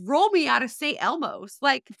fucking roll me out of St. Elmo's.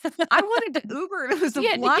 Like, I wanted to Uber. It was a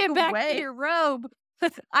block to get back away. To your robe.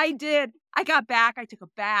 I did. I got back. I took a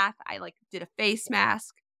bath. I did a face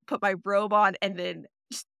mask, put my robe on, and then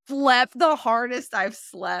slept the hardest I've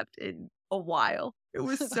slept in a while. It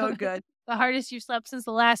was so good. The hardest you slept since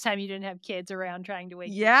the last time you didn't have kids around trying to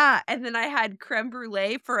wake you. Yeah. And then I had creme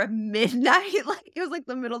brulee for a midnight. It was like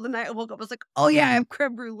the middle of the night. I woke up. I was like, oh yeah, I have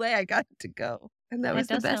creme brulee. I got to go. And that was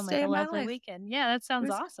the best day of my life. Weekend. Yeah, that sounds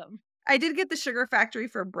awesome. I did get the sugar factory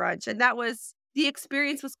for brunch, and the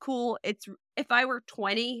experience was cool. If I were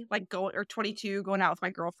 20, or 22, going out with my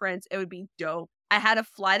girlfriends, it would be dope. I had a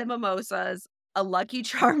flight of mimosas, a Lucky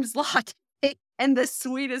Charms latte, and the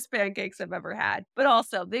sweetest pancakes I've ever had. But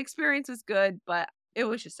also, the experience was good, but it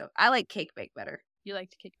was just I like cake bake better. You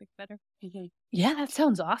liked cake bake better? Mm-hmm. Yeah, that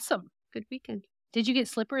sounds awesome. Good weekend. Did you get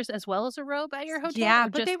slippers as well as a robe at your hotel? Yeah,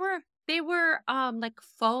 but they were like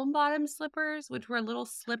foam bottom slippers, which were a little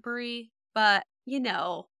slippery, but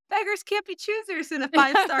beggars can't be choosers in a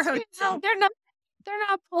 5-star hotel. They're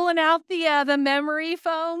not pulling out the memory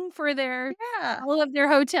foam for all of their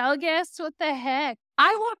hotel guests. What the heck?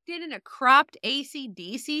 I walked in a cropped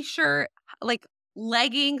AC/DC shirt, like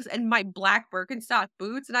leggings, and my black Birkenstock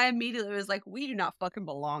boots, and I immediately was like, we do not fucking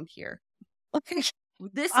belong here.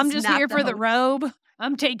 I'm is just not here the for the hotel. robe.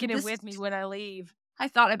 I'm taking it This- with me when I leave. I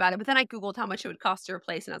thought about it, but then I Googled how much it would cost to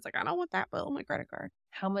replace, and I was like, I don't want that bill on my credit card.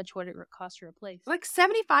 How much would it cost to replace? Like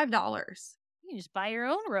 $75. You can just buy your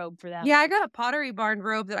own robe for that. Yeah, I got a Pottery Barn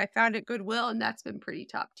robe that I found at Goodwill, and that's been pretty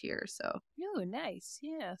top tier, so Oh, nice.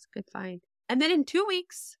 Yeah. it's a good find. And then in 2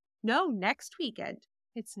 weeks, no, next weekend.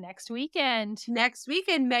 It's next weekend. Next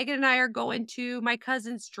weekend, Megan and I are going to my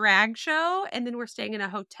cousin's drag show, and then we're staying in a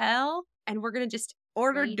hotel, and we're going to just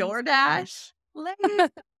order Ladies' DoorDash.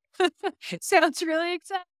 Sounds really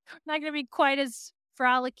exciting. Not going to be quite as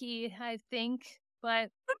frolicky, I think, but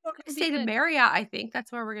We're going to It'll be stay to good. Marriott, I think.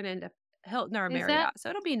 That's where we're going to end up. Hilton or Is Marriott. that- So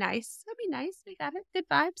it'll be nice. It'll be nice. We got it. Good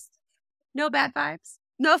vibes. No bad vibes.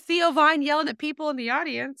 No Theo Vine yelling at people in the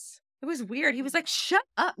audience. It was weird. He was like, shut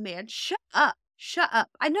up, man. Shut up. Shut up.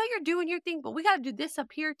 I know you're doing your thing, but we got to do this up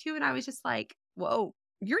here too. And I was just like, whoa,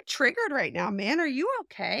 you're triggered right now, man. Are you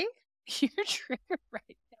okay? you're triggered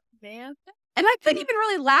right now, man. And I couldn't even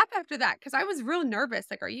really laugh after that because I was real nervous.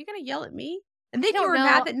 Like, are you going to yell at me? And then you don't were know.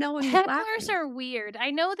 mad that no one was Hecklers laughing. are weird. I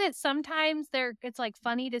know that sometimes it's like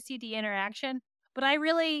funny to see the interaction, but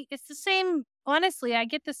it's the same. Honestly, I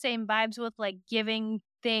get the same vibes with like giving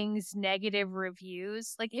things negative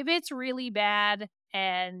reviews. Like if it's really bad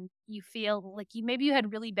and you feel like maybe you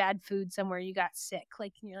had really bad food somewhere, you got sick,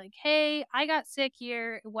 like and you're like, hey, I got sick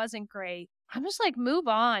here. It wasn't great. I'm just like, move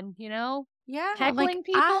on, Yeah. Heckling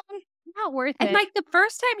people, not worth And it. like the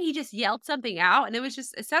first time he just yelled something out and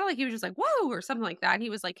it sounded like he was just like, whoa, or something like that. And he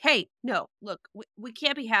was like, hey, no, look, we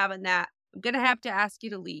can't be having that. I'm going to have to ask you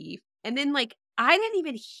to leave. And then like, I didn't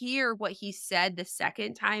even hear what he said the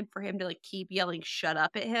second time for him to like keep yelling, shut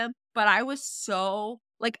up at him. But I was so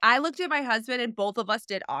like, I looked at my husband and both of us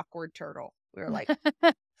did awkward turtle. We were like,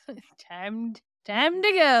 time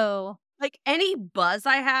to go. like any buzz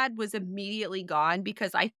I had was immediately gone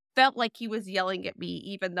because I felt like he was yelling at me,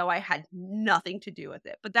 even though I had nothing to do with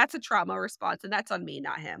it. But that's a trauma response, and that's on me,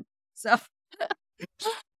 not him. So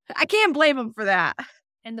I can't blame him for that.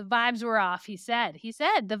 And the vibes were off, he said. He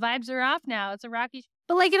said the vibes are off now. It's a Rocky.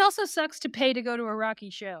 But like, it also sucks to pay to go to a Rocky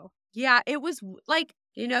show. Yeah, it was like,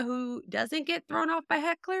 you know who doesn't get thrown off by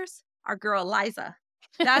hecklers? Our girl Liza.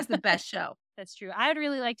 That's the best show. That's true. I would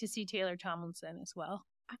really like to see Taylor Tomlinson as well.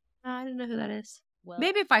 I don't know who that is. Well,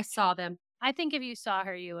 Maybe if I saw them. I think if you saw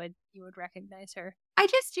her, you would recognize her. I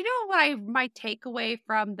just, my takeaway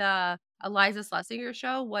from the Eliza Schlesinger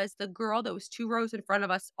show was the girl that was 2 rows in front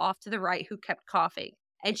of us off to the right who kept coughing.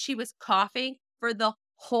 And she was coughing for the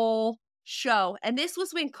whole show. And this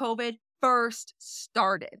was when COVID first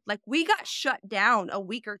started. Like we got shut down a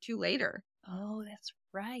week or 2 later. Oh, that's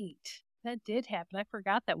right. That did happen. I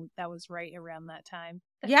forgot that was right around that time.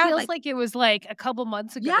 That Yeah, feels like it was like a couple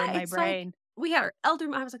months ago Yeah, in my it's like- brain. We had our elder.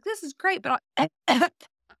 I was like, this is great. But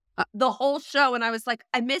the whole show. And I was like,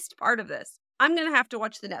 I missed part of this. I'm going to have to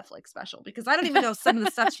watch the Netflix special because I don't even know some of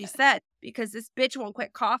the stuff she said because this bitch won't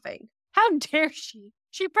quit coughing. How dare she?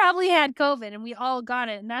 She probably had COVID and we all got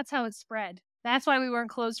it, and that's how it spread. That's why we weren't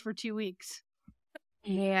closed for 2 weeks.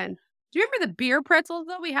 Man. Do you remember the beer pretzels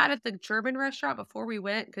that we had at the German restaurant before we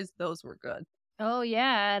went? Because those were good. Oh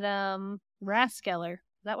yeah, at Raskeller. Is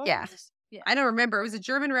that what? Yeah. It was? Yeah. I don't remember. It was a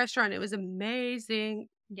German restaurant. It was amazing.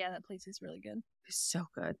 Yeah, that place is really good. It was so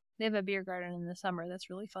good. They have a beer garden in the summer. That's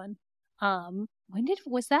really fun.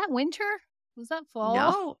 Was that winter? Was that fall?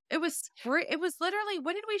 No, it was spring. It was literally,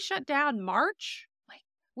 when did we shut down? March?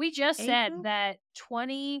 We just said April? that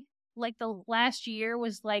the last year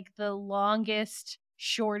was like the longest,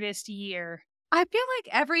 shortest year. I feel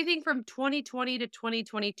like everything from 2020 to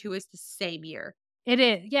 2022 is the same year. It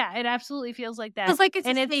is. Yeah, it absolutely feels like that. It's like it's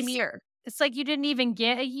And the it's- same year. It's like you didn't even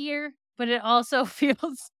get a year, but it also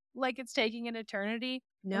feels like it's taking an eternity.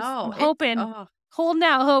 No. I'm holding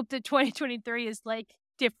out hope that 2023 is like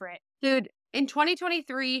different. Dude, in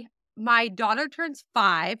 2023, my daughter turns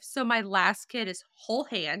 5, so my last kid is whole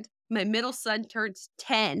hand. My middle son turns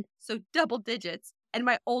 10, so double digits, and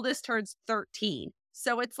my oldest turns 13.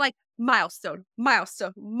 So it's like milestone,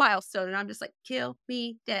 milestone, milestone, and I'm just like, kill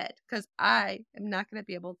me dead, because I am not going to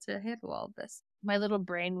be able to handle all of this. My little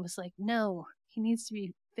brain was like, no, he needs to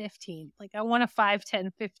be 15. Like, I want a 5,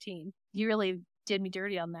 10, 15. You really did me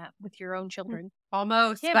dirty on that with your own children.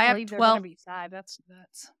 Almost. Can't But I have believe they're 12. going to be 5. That's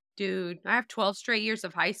nuts. Dude, I have 12 straight years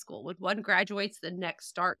of high school. When one graduates, the next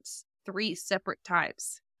starts 3 separate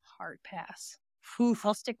times. Hard pass. Oof.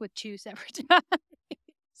 I'll stick with 2 separate times.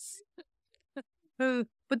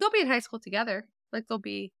 But they'll be in high school together. Like they'll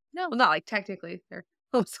be, No. well, not like technically they're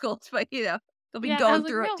homeschooled, but they'll be Yeah, I going was like,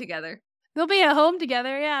 through no. it together. They'll be at home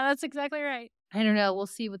together. Yeah, that's exactly right. I don't know. We'll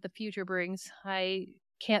see what the future brings. I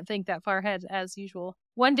can't think that far ahead as usual.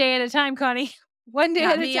 One day at a time, Connie. One day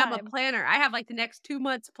Not at me, a I'm a time. planner. I have like the next 2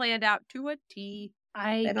 months planned out to a T.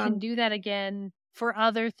 I And can do that again for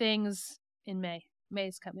other things in May.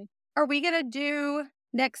 May's coming. Are we going to do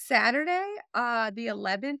next Saturday, the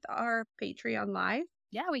 11th, our Patreon Live?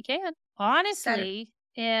 Yeah, we can. Honestly,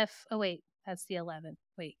 oh wait, that's the 11th.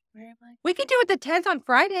 Wait, where am I? We could do it the 10th on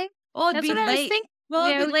Friday. Well, it'd That's be what I was late. thinking. Well,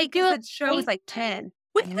 Yeah, it'd we be late could do because it the show is like 10.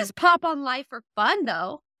 We can just pop on live for fun,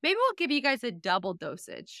 though. Maybe we'll give you guys a double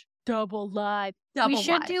dosage. Double live. Double We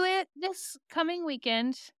should live. do it this coming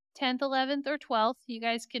weekend, 10th, 11th, or 12th. You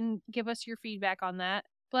guys can give us your feedback on that.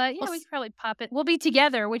 But yeah, we could probably pop it. We'll be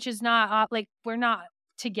together, which is not we're not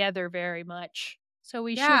together very much. So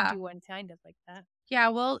we should do one kind of like that. Yeah,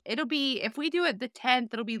 well, it'll be, if we do it the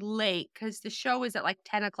 10th, it'll be late because the show is at like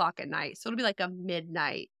 10 o'clock at night. So it'll be like a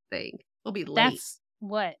midnight thing. It'll be late. That's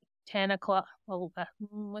what, 10 o'clock? Oh,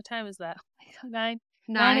 what time is that? 9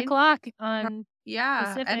 9 o'clock on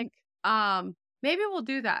Pacific. And maybe we'll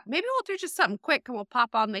do that. Maybe we'll do just something quick and we'll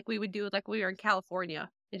pop on like we would do like we were in California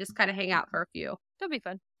and just kind of hang out for a few. That'd be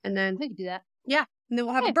fun. And then We could do that. yeah, and then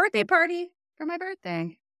we'll have a birthday party for my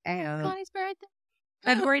birthday. Connie's birthday.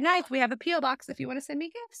 February 9th, we have a P.O. box if you want to send me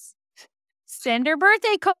gifts. Send her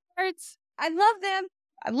birthday cards. I love them.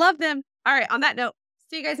 I love them. All right, on that note,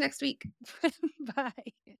 see you guys next week. Bye.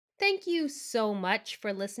 Thank you so much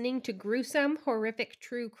for listening to Gruesome, Horrific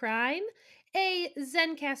True Crime, a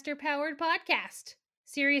Zencastr-powered podcast.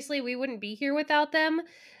 Seriously, we wouldn't be here without them.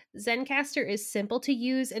 Zencastr is simple to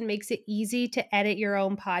use and makes it easy to edit your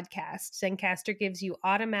own podcast. Zencastr gives you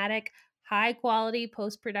automatic, high-quality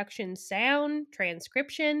post-production sound,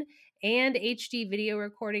 transcription, and HD video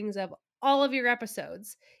recordings of all of your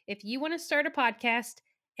episodes. If you want to start a podcast,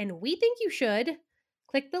 and we think you should,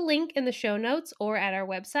 click the link in the show notes or at our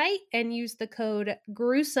website and use the code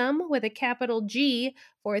GRUESOME with a capital G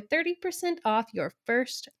for 30% off your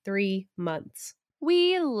first 3 months.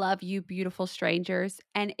 We love you, beautiful strangers.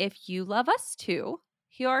 And if you love us too,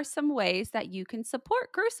 here are some ways that you can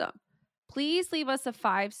support Gruesome. Please leave us a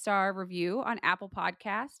 5-star review on Apple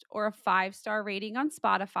Podcast or a 5-star rating on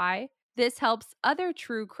Spotify. This helps other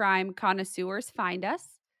true crime connoisseurs find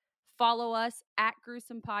us. Follow us at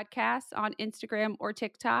Gruesome Podcast on Instagram or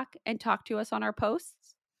TikTok and talk to us on our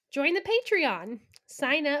posts. Join the Patreon.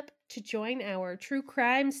 Sign up to join our True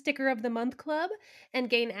Crime Sticker of the Month Club and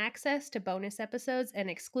gain access to bonus episodes and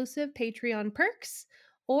exclusive Patreon perks.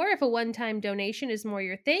 Or if a one-time donation is more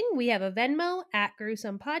your thing, we have a Venmo at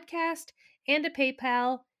Gruesome Podcast and a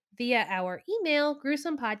PayPal via our email,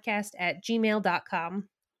 gruesomepodcast@gmail.com.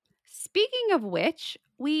 Speaking of which,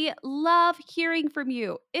 we love hearing from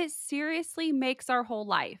you. It seriously makes our whole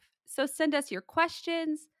life. So send us your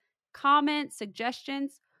questions, comments,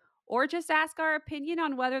 suggestions, or just ask our opinion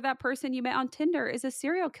on whether that person you met on Tinder is a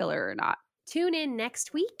serial killer or not. Tune in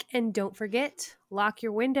next week and don't forget, lock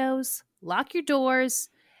your windows, lock your doors,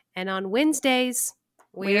 and on Wednesdays,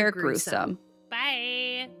 We're gruesome.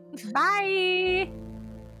 Bye. Bye.